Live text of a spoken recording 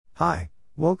Hi,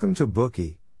 welcome to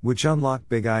Bookey, which unlock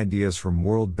big ideas from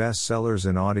world bestsellers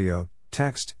in audio,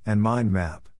 text, and mind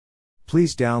map.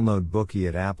 Please download Bookey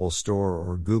at Apple Store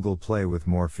or Google Play with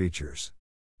more features.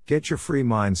 Get your free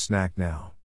mind snack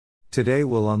now. Today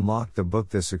we'll unlock the book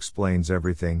This Explains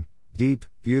Everything, Deep,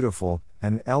 Beautiful,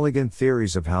 and Elegant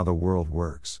Theories of How the World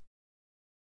Works.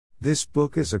 This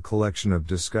book is a collection of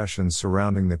discussions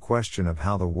surrounding the question of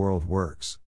how the world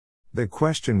works. The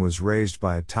question was raised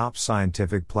by a top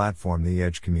scientific platform, the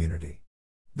EDGE community.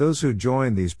 Those who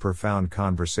join these profound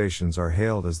conversations are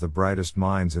hailed as the brightest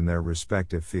minds in their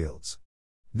respective fields.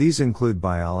 These include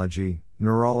biology,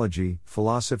 neurology,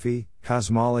 philosophy,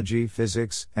 cosmology,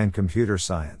 physics, and computer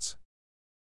science.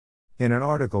 In an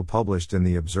article published in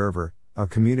The Observer, a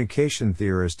communication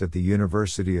theorist at the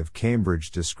University of Cambridge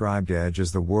described EDGE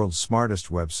as the world's smartest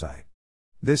website.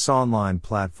 This online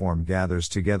platform gathers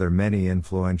together many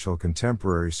influential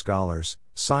contemporary scholars,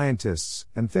 scientists,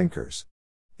 and thinkers.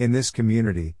 In this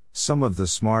community, some of the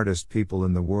smartest people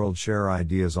in the world share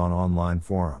ideas on online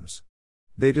forums.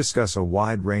 They discuss a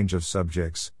wide range of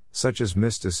subjects, such as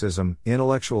mysticism,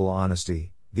 intellectual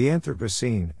honesty, the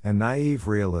Anthropocene, and naive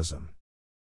realism.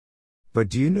 But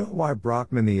do you know why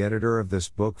Brockman, the editor of this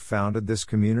book, founded this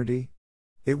community?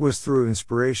 It was through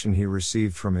inspiration he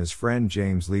received from his friend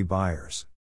James Lee Byers.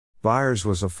 Byers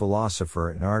was a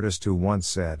philosopher and artist who once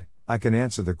said, "I can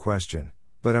answer the question,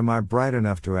 but am I bright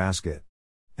enough to ask it?"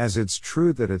 As it's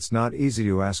true that it's not easy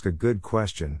to ask a good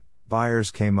question, Byers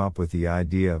came up with the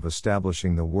idea of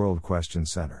establishing the World Question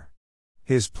Center.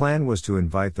 His plan was to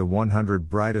invite the 100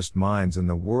 brightest minds in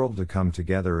the world to come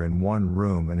together in one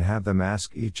room and have them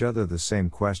ask each other the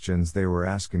same questions they were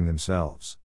asking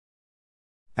themselves.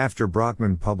 After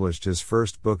Brockman published his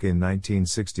first book in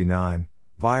 1969,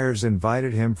 Byers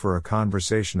invited him for a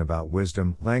conversation about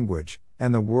wisdom, language,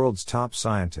 and the world's top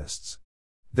scientists.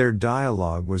 Their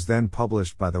dialogue was then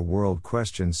published by the World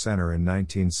Question Center in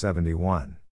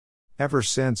 1971. Ever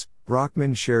since,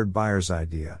 Brockman shared Byers'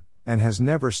 idea, and has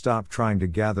never stopped trying to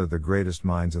gather the greatest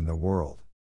minds in the world.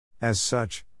 As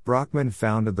such, Brockman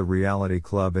founded the Reality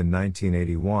Club in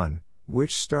 1981,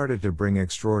 which started to bring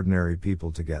extraordinary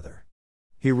people together.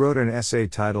 He wrote an essay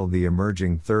titled The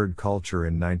Emerging Third Culture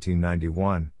in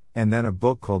 1991, and then a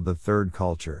book called The Third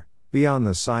Culture, Beyond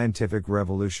the Scientific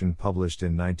Revolution, published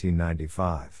in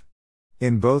 1995.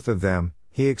 In both of them,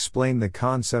 he explained the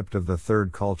concept of the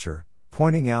third culture,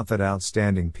 pointing out that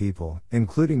outstanding people,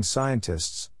 including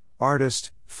scientists,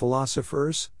 artists,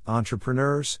 philosophers,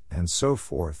 entrepreneurs, and so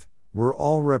forth, were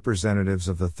all representatives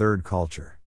of the third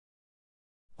culture.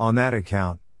 On that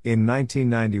account, in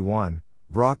 1991,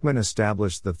 Brockman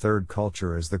established the third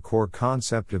culture as the core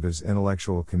concept of his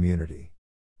intellectual community.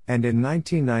 And in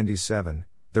 1997,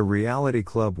 the Reality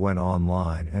Club went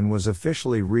online and was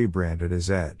officially rebranded as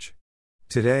EDGE.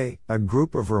 Today, a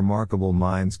group of remarkable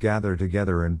minds gather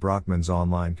together in Brockman's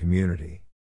online community.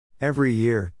 Every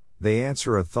year, they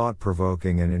answer a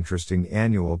thought-provoking and interesting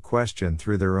annual question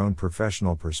through their own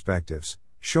professional perspectives,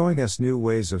 showing us new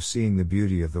ways of seeing the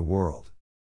beauty of the world.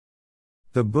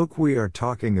 The book we are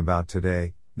talking about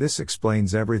today, This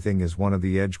Explains Everything, is one of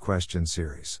the EDGE question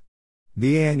series.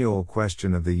 The annual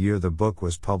question of the year the book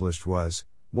was published was,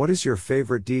 "What is your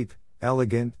favorite deep,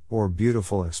 elegant, or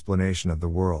beautiful explanation of the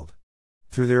world?"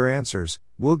 Through their answers,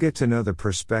 we'll get to know the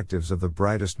perspectives of the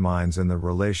brightest minds and the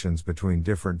relations between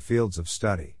different fields of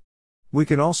study. We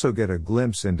can also get a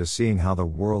glimpse into seeing how the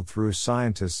world through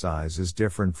scientists' eyes is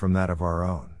different from that of our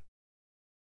own.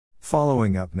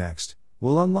 Following up next,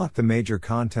 we'll unlock the major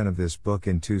content of this book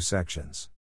in two sections.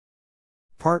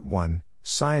 Part 1,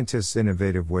 Scientists'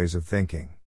 Innovative Ways of Thinking.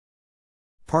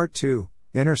 Part 2,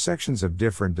 Intersections of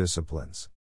Different Disciplines.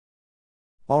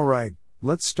 Alright,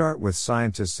 let's start with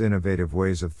scientists' innovative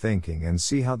ways of thinking and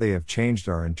see how they have changed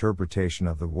our interpretation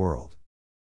of the world.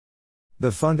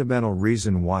 The fundamental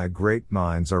reason why great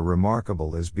minds are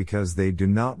remarkable is because they do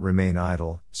not remain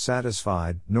idle,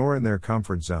 satisfied, nor in their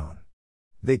comfort zone.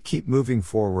 They keep moving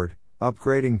forward,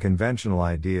 upgrading conventional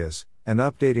ideas, and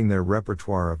updating their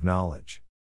repertoire of knowledge.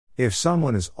 If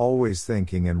someone is always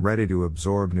thinking and ready to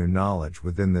absorb new knowledge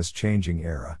within this changing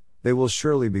era, they will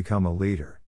surely become a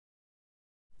leader.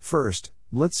 First,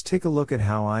 let's take a look at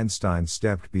how Einstein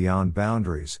stepped beyond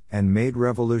boundaries and made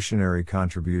revolutionary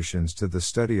contributions to the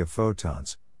study of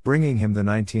photons, bringing him the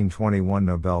 1921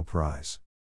 Nobel Prize.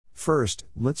 First,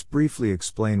 let's briefly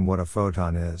explain what a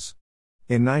photon is.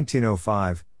 In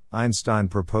 1905, Einstein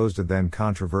proposed a then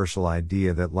controversial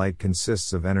idea that light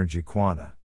consists of energy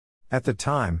quanta. At the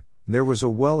time, there was a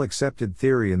well-accepted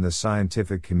theory in the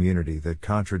scientific community that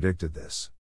contradicted this.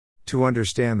 To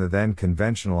understand the then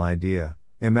conventional idea,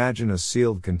 imagine a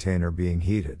sealed container being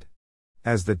heated.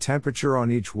 As the temperature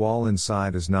on each wall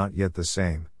inside is not yet the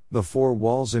same, the four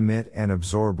walls emit and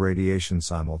absorb radiation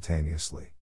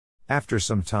simultaneously. After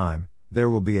some time, there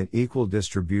will be an equal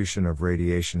distribution of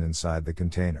radiation inside the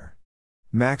container.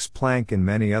 Max Planck and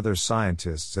many other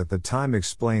scientists at the time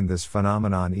explained this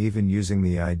phenomenon even using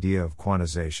the idea of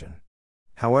quantization.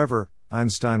 However,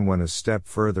 Einstein went a step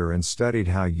further and studied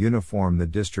how uniform the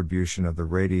distribution of the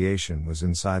radiation was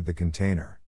inside the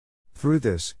container. Through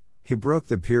this, he broke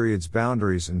the period's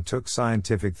boundaries and took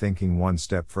scientific thinking one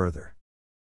step further.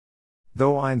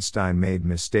 Though Einstein made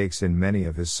mistakes in many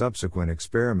of his subsequent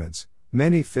experiments,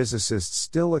 many physicists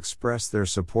still expressed their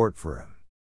support for him.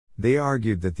 They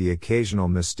argued that the occasional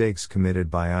mistakes committed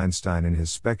by Einstein in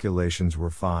his speculations were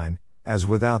fine, as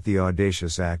without the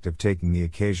audacious act of taking the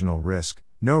occasional risk,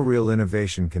 no real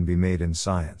innovation can be made in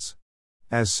science.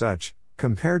 As such,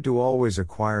 compared to always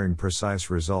acquiring precise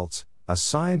results, a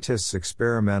scientist's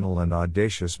experimental and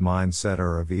audacious mindset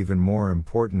are of even more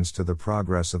importance to the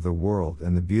progress of the world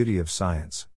and the beauty of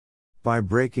science. By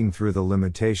breaking through the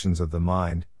limitations of the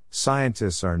mind,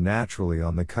 scientists are naturally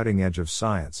on the cutting edge of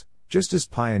science, just as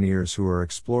pioneers who are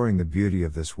exploring the beauty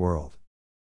of this world.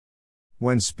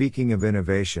 When speaking of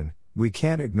innovation, we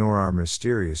can't ignore our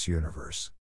mysterious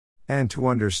universe. And to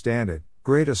understand it,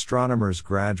 great astronomers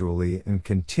gradually and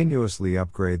continuously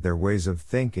upgrade their ways of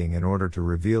thinking in order to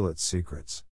reveal its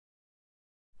secrets.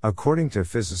 According to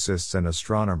physicists and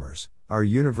astronomers, our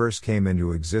universe came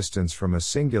into existence from a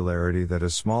singularity that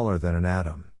is smaller than an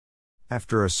atom.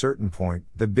 After a certain point,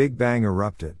 the Big Bang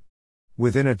erupted.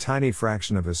 Within a tiny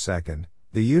fraction of a second,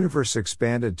 the universe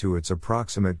expanded to its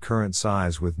approximate current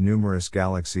size with numerous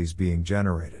galaxies being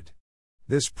generated.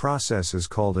 This process is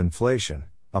called inflation,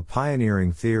 a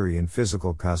pioneering theory in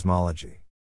physical cosmology.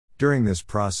 During this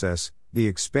process, the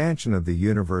expansion of the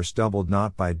universe doubled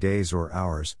not by days or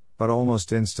hours, but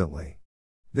almost instantly.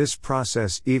 This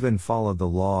process even followed the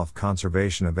law of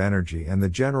conservation of energy and the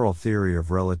general theory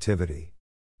of relativity.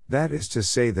 That is to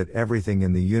say that everything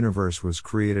in the universe was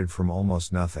created from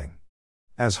almost nothing.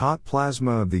 As hot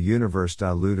plasma of the universe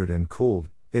diluted and cooled,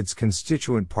 its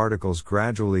constituent particles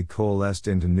gradually coalesced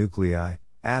into nuclei,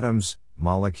 atoms,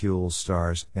 molecules,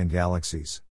 stars, and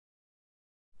galaxies.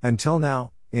 Until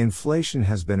now, inflation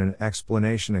has been an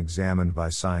explanation examined by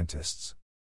scientists.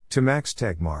 To Max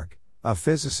Tegmark, a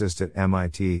physicist at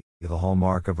MIT, the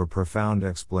hallmark of a profound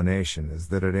explanation is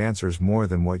that it answers more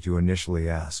than what you initially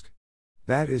ask.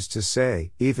 That is to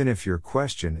say, even if your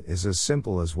question is as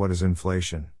simple as what is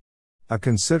inflation, a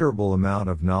considerable amount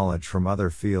of knowledge from other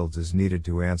fields is needed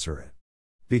to answer it.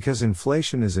 Because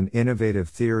inflation is an innovative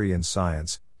theory in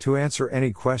science, to answer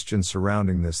any question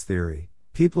surrounding this theory,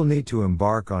 people need to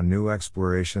embark on new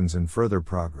explorations and further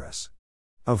progress.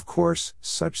 Of course,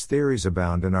 such theories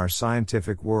abound in our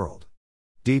scientific world.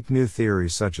 Deep new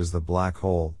theories such as the black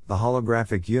hole, the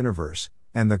holographic universe,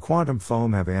 and the quantum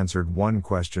foam have answered one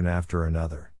question after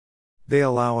another. They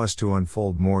allow us to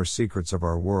unfold more secrets of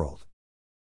our world.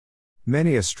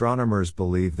 Many astronomers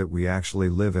believe that we actually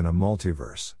live in a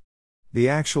multiverse. The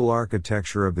actual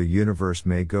architecture of the universe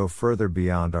may go further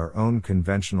beyond our own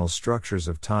conventional structures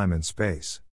of time and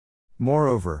space.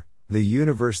 Moreover, the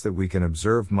universe that we can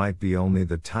observe might be only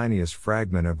the tiniest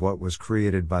fragment of what was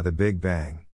created by the Big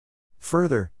Bang.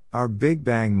 Further, our Big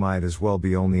Bang might as well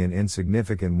be only an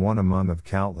insignificant one among of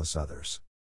countless others.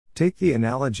 Take the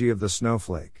analogy of the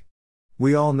snowflake.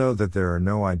 We all know that there are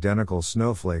no identical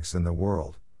snowflakes in the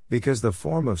world, because the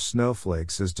form of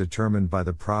snowflakes is determined by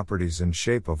the properties and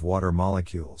shape of water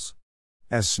molecules.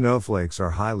 As snowflakes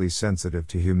are highly sensitive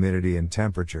to humidity and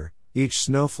temperature, each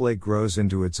snowflake grows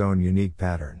into its own unique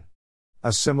pattern.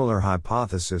 A similar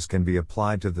hypothesis can be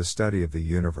applied to the study of the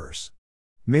universe.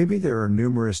 Maybe there are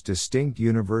numerous distinct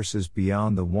universes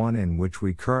beyond the one in which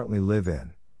we currently live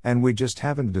in, and we just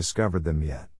haven't discovered them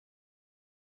yet.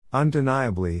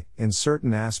 Undeniably, in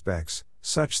certain aspects,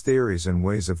 such theories and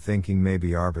ways of thinking may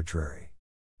be arbitrary.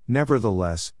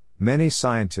 Nevertheless, many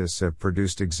scientists have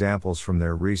produced examples from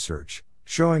their research,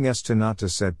 showing us not to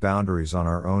set boundaries on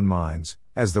our own minds,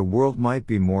 as the world might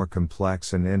be more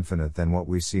complex and infinite than what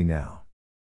we see now.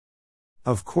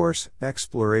 Of course,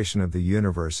 exploration of the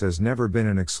universe has never been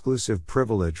an exclusive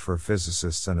privilege for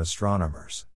physicists and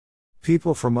astronomers.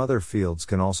 People from other fields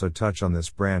can also touch on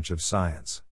this branch of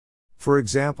science. For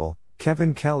example,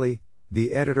 Kevin Kelly,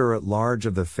 the editor-at-large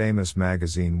of the famous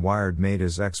magazine Wired, made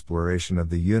his exploration of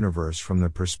the universe from the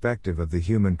perspective of the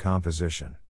human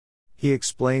composition. He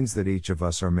explains that each of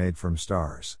us are made from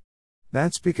stars.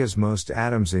 That's because most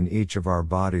atoms in each of our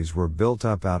bodies were built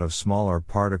up out of smaller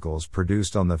particles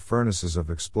produced on the furnaces of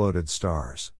exploded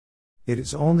stars. It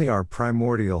is only our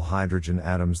primordial hydrogen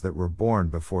atoms that were born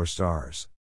before stars.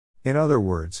 In other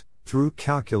words, through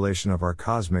calculation of our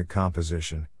cosmic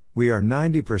composition, we are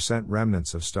 90%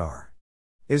 remnants of star.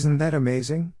 Isn't that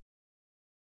amazing?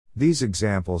 These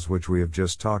examples which we have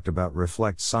just talked about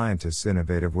reflect scientists'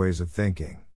 innovative ways of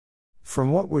thinking.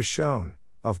 From what was shown,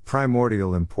 of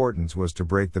primordial importance was to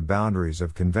break the boundaries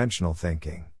of conventional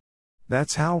thinking.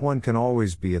 That's how one can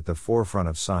always be at the forefront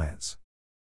of science.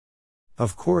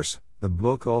 Of course, the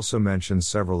book also mentions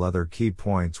several other key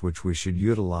points which we should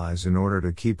utilize in order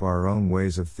to keep our own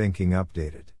ways of thinking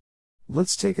updated.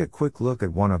 Let's take a quick look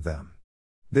at one of them.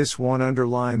 This one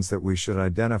underlines that we should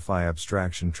identify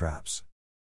abstraction traps.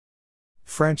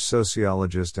 French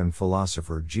sociologist and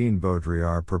philosopher Jean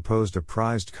Baudrillard proposed a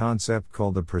prized concept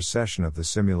called the precession of the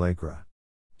simulacra.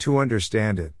 To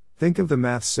understand it, think of the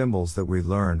math symbols that we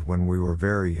learned when we were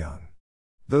very young.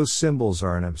 Those symbols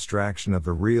are an abstraction of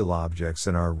the real objects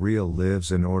in our real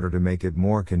lives in order to make it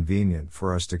more convenient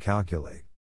for us to calculate.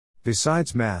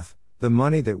 Besides math, the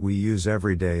money that we use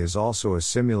every day is also a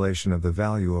simulation of the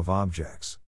value of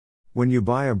objects. When you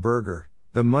buy a burger,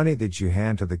 the money that you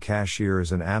hand to the cashier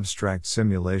is an abstract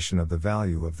simulation of the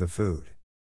value of the food.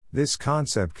 This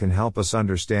concept can help us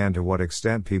understand to what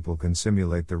extent people can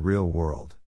simulate the real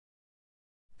world.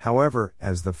 However,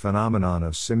 as the phenomenon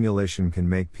of simulation can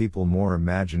make people more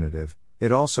imaginative,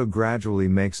 it also gradually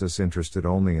makes us interested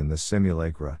only in the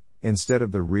simulacra, instead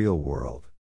of the real world.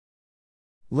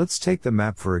 Let's take the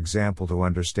map for example to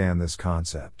understand this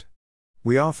concept.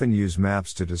 We often use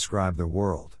maps to describe the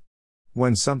world.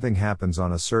 When something happens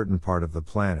on a certain part of the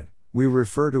planet, we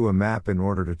refer to a map in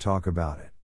order to talk about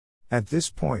it. At this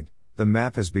point, the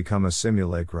map has become a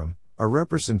simulacrum, a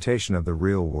representation of the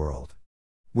real world.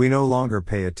 We no longer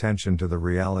pay attention to the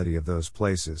reality of those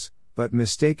places, but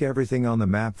mistake everything on the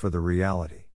map for the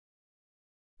reality.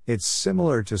 It's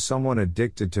similar to someone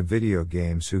addicted to video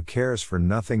games who cares for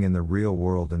nothing in the real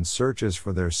world and searches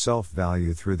for their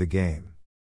self-value through the game.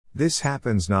 This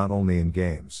happens not only in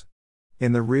games.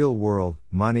 In the real world,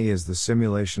 money is the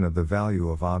simulation of the value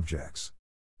of objects.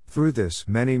 Through this,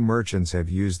 many merchants have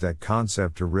used that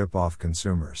concept to rip off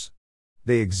consumers.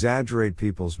 They exaggerate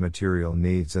people's material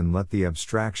needs and let the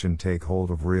abstraction take hold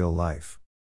of real life.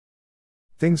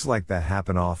 Things like that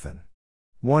happen often.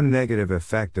 One negative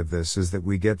effect of this is that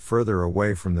we get further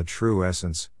away from the true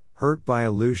essence, hurt by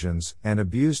illusions, and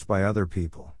abused by other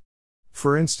people.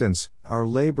 For instance, our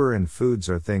labor and foods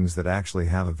are things that actually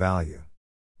have a value.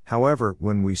 However,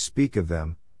 when we speak of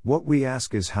them, what we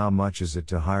ask is how much is it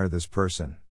to hire this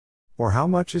person? Or how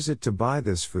much is it to buy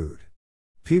this food?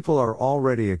 People are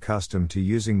already accustomed to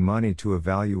using money to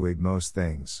evaluate most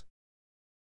things.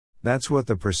 That's what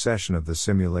the precession of the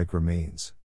simulacra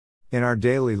means. In our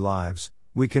daily lives,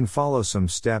 we can follow some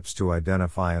steps to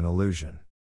identify an illusion.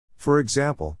 For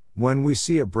example, when we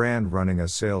see a brand running a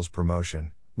sales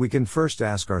promotion, we can first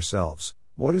ask ourselves,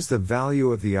 what is the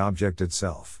value of the object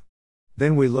itself?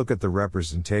 Then we look at the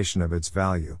representation of its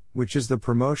value, which is the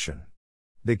promotion.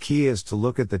 The key is to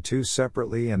look at the two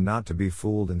separately and not to be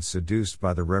fooled and seduced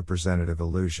by the representative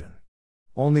illusion.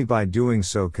 Only by doing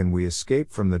so can we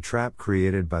escape from the trap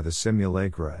created by the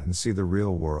simulacra and see the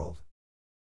real world.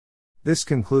 This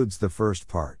concludes the first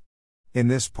part. In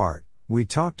this part, we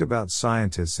talked about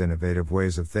scientists' innovative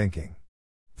ways of thinking.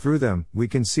 Through them, we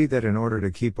can see that in order to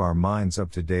keep our minds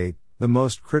up to date, the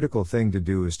most critical thing to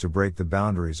do is to break the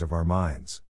boundaries of our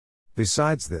minds.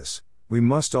 Besides this, we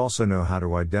must also know how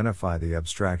to identify the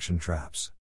abstraction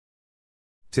traps.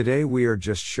 Today we are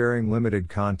just sharing limited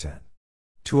content.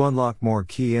 To unlock more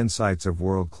key insights of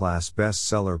world-class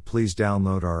bestseller, please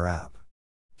download our app.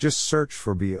 Just search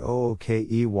for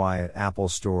BOOKEY at Apple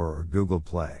Store or Google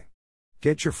Play.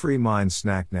 Get your free mind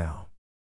snack now.